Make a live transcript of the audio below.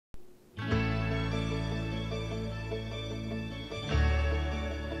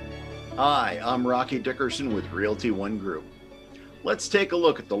Hi, I'm Rocky Dickerson with Realty One Group. Let's take a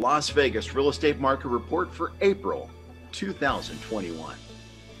look at the Las Vegas real estate market report for April 2021.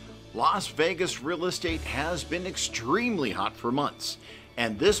 Las Vegas real estate has been extremely hot for months,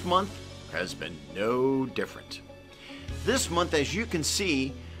 and this month has been no different. This month, as you can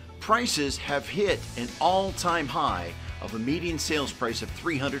see, prices have hit an all-time high of a median sales price of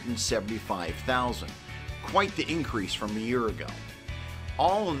 $375,000, quite the increase from a year ago.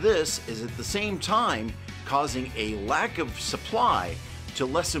 All of this is at the same time causing a lack of supply to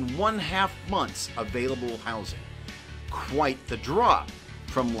less than 1/2 months available housing. Quite the drop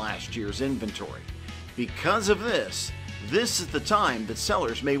from last year's inventory. Because of this is the time that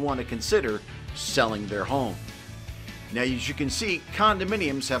sellers may want to consider selling their home. Now, as you can see,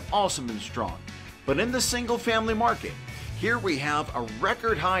 condominiums have also been strong, but in the single family market, here we have a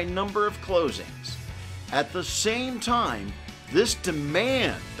record high number of closings. At the same time, this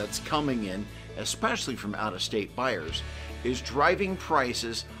demand that's coming in, especially from out-of-state buyers, is driving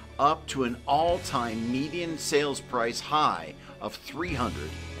prices up to an all-time median sales price high of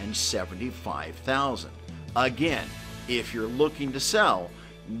 $375,000. Again, if you're looking to sell,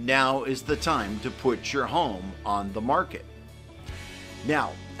 now is the time to put your home on the market.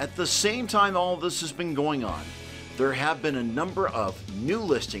 Now, at the same time all this has been going on, there have been a number of new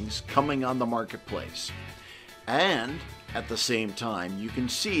listings coming on the marketplace. And at the same time, you can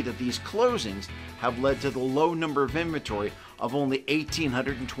see that these closings have led to the low number of inventory of only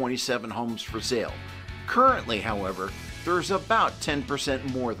 1,827 homes for sale. Currently, however, there's about 10%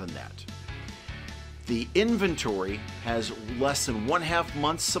 more than that. The inventory has less than 1/2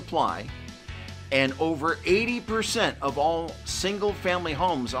 month's supply, and over 80% of all single-family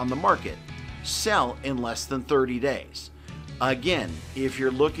homes on the market sell in less than 30 days. Again, if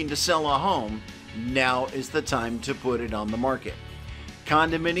you're looking to sell a home, now is the time to put it on the market.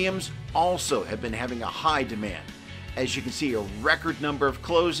 Condominiums also have been having a high demand. As you can see, a record number of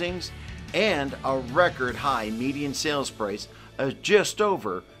closings and a record high median sales price of just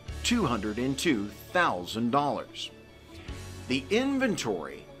over $202,000. The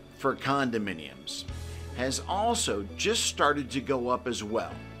inventory for condominiums has also just started to go up as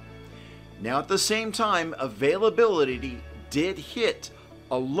well. Now, at the same time, availability did hit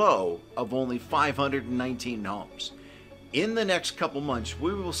a low of only 519 homes. In the next couple months,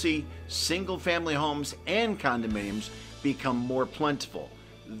 we will see single-family homes and condominiums become more plentiful.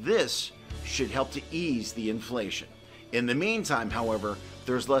 This should help to ease the inflation. In the meantime, however,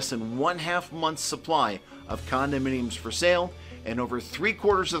 there's less than 1/2 month's supply of condominiums for sale, and over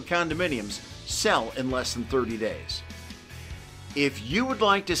 3/4 of condominiums sell in less than 30 days. If you would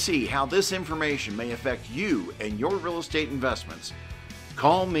like to see how this information may affect you and your real estate investments,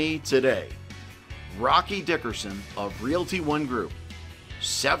 call me today, Rocky Dickerson of Realty One Group,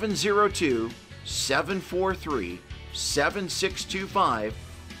 702-743-7625,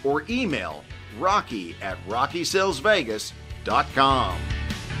 or email Rocky@rockysalesvegas.com.